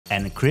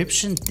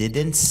Encryption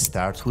didn't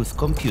start with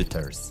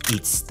computers.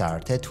 It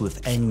started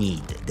with a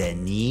need, the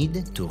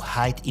need to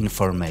hide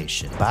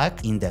information.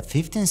 Back in the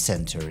 15th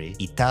century,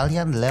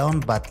 Italian Leon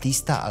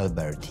Battista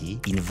Alberti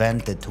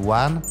invented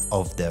one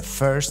of the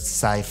first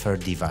cipher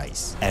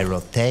devices, a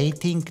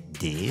rotating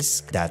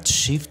disk that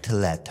shifted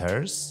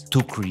letters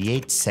to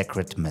create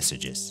secret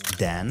messages.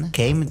 Then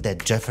came the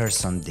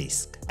Jefferson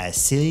disk, a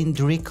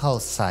cylindrical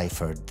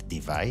cipher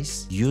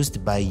device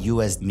used by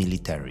US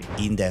military.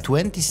 In the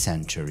 20th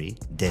century,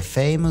 the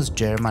famous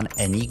German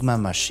Enigma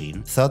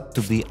machine thought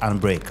to be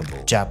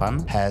unbreakable.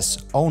 Japan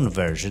has own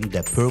version,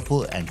 the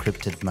purple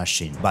encrypted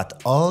machine.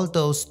 But all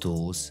those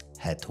tools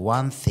had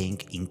one thing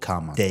in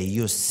common. They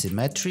used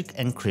symmetric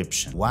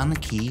encryption, one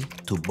key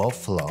to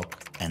both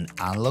lock and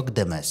unlock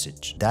the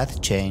message.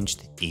 That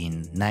changed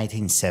in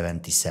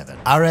 1977.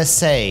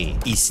 RSA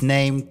is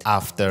named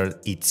after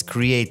its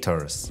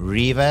creators,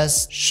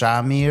 Rives,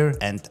 Shamir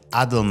and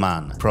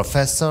Adelman,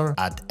 professor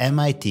at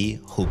MIT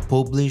who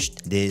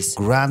published this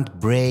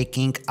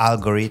groundbreaking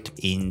algorithm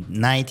in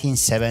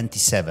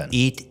 1977.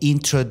 It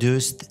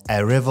introduced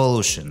a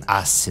revolution,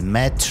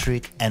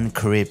 asymmetric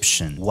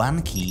encryption.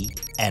 One key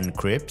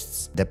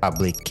encrypts, the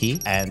public key,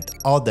 and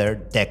other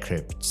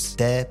decrypts,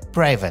 the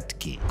private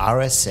key.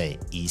 RSA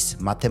is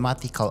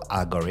mathematical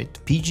algorithm.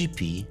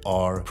 PGP,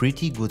 or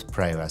Pretty Good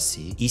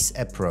Privacy, is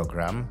a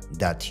program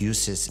that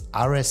uses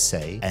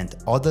RSA and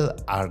other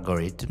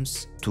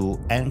algorithms to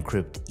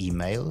encrypt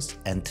emails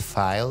and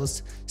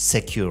files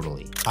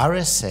securely.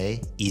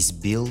 RSA is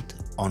built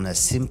on a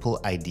simple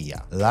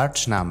idea.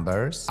 Large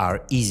numbers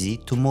are easy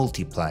to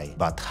multiply,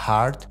 but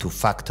hard to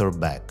factor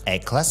back. A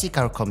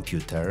classical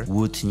computer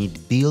would need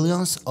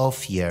billions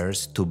of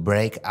years to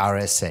break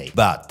RSA.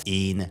 But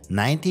in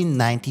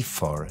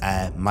 1994,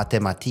 a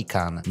mathematician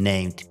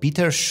named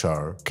Peter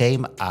Shor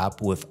came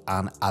up with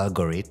an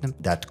algorithm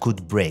that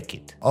could break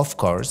it. Of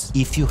course,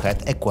 if you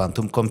had a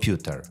quantum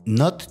computer.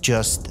 Not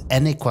just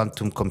any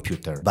quantum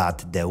computer,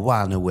 but the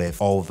one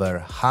with over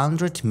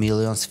 100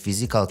 million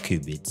physical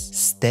qubits,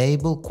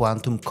 stable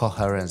quantum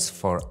coherence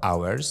for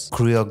hours,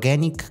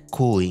 cryogenic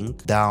cooling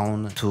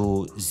down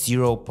to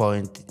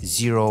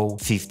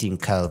 0.015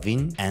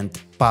 Kelvin,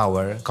 and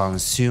power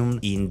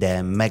consumed in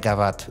the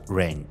megawatt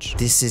range.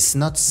 This is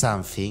not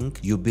something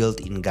you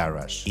build in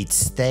garage. It's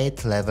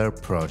state-level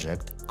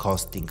project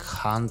costing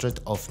hundreds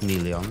of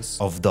millions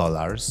of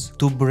dollars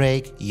to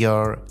break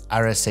your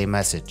RSA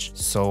message.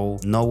 So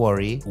no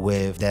worry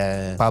with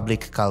the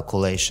public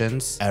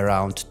calculations.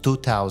 Around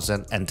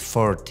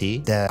 2040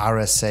 the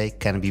RSA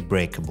can be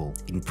breakable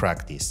in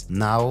practice.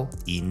 Now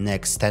in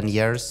next 10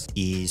 years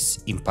is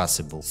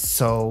impossible.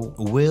 So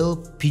will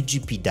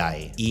PGP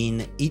die?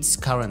 In its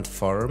current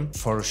form,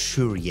 for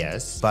sure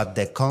yes, but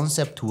the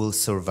concept will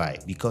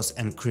survive because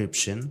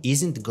encryption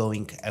isn't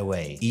going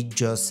away, it's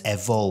just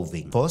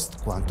evolving.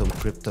 Post-quantum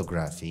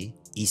cryptography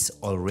is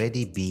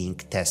already being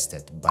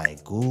tested by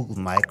Google,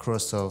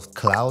 Microsoft,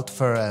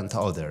 Cloudflare and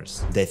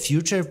others. The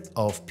future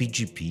of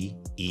PGP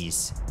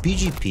is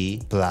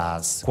PGP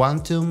plus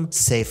quantum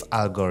safe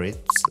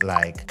algorithms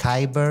like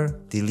Kyber,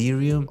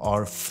 Delirium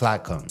or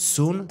Flacon.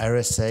 Soon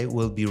RSA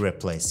will be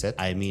replaced,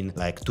 I mean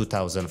like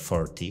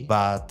 2040,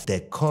 but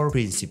the core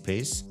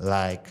principles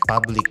like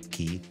public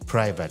key,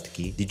 private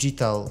key,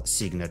 digital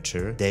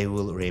signature, they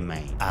will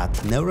remain. At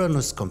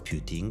Neuronus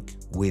Computing,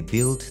 we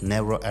built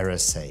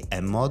NeuroRSA,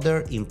 a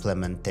modern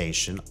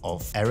implementation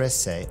of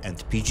RSA and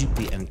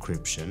PGP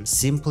encryption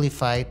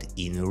simplified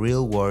in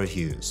real-world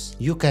use.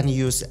 You can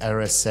use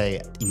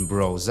RSA in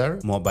browser,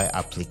 mobile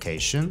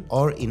application,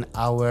 or in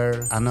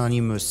our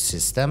anonymous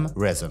system,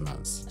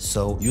 Resonance.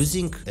 So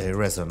using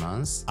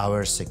Resonance,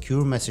 our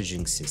secure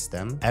messaging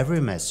system,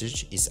 every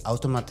message is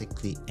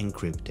automatically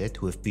encrypted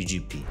with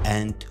PGP.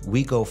 And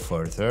we go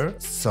further,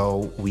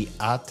 so we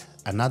add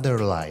another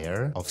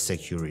layer of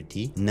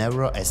security,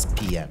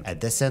 NeuroSPN, a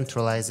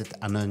decentralized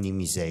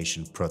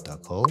anonymization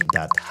protocol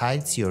that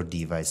hides your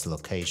device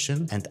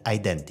location and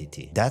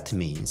identity. That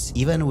means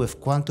even with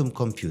quantum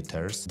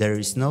computers, there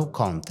is no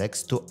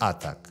context to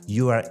attack.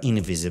 You are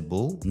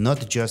invisible,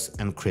 not just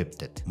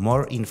encrypted.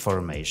 More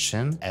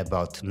information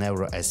about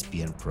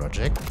NeuroSPN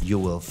project you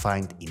will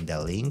find in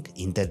the link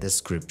in the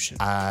description.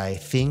 I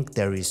think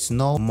there is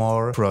no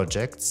more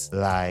projects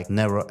like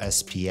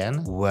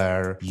NeuroSPN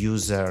where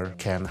user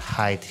can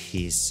hide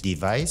his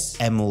device,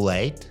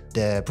 emulate.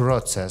 The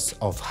process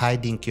of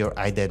hiding your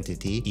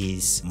identity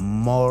is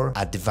more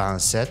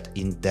advanced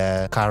in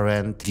the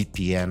current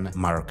VPN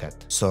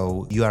market.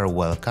 So you are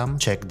welcome.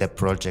 Check the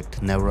project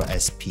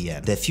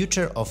NeuroSPN. The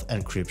future of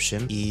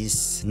encryption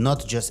is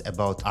not just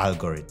about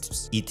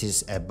algorithms. It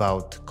is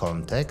about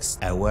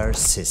context-aware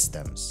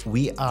systems.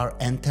 We are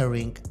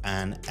entering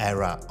an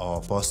era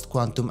of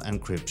post-quantum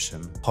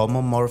encryption,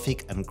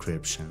 homomorphic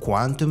encryption,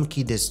 quantum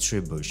key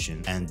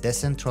distribution, and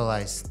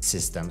decentralized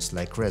systems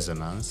like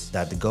Resonance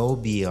that go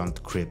beyond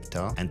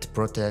crypto and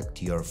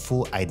protect your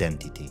full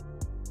identity.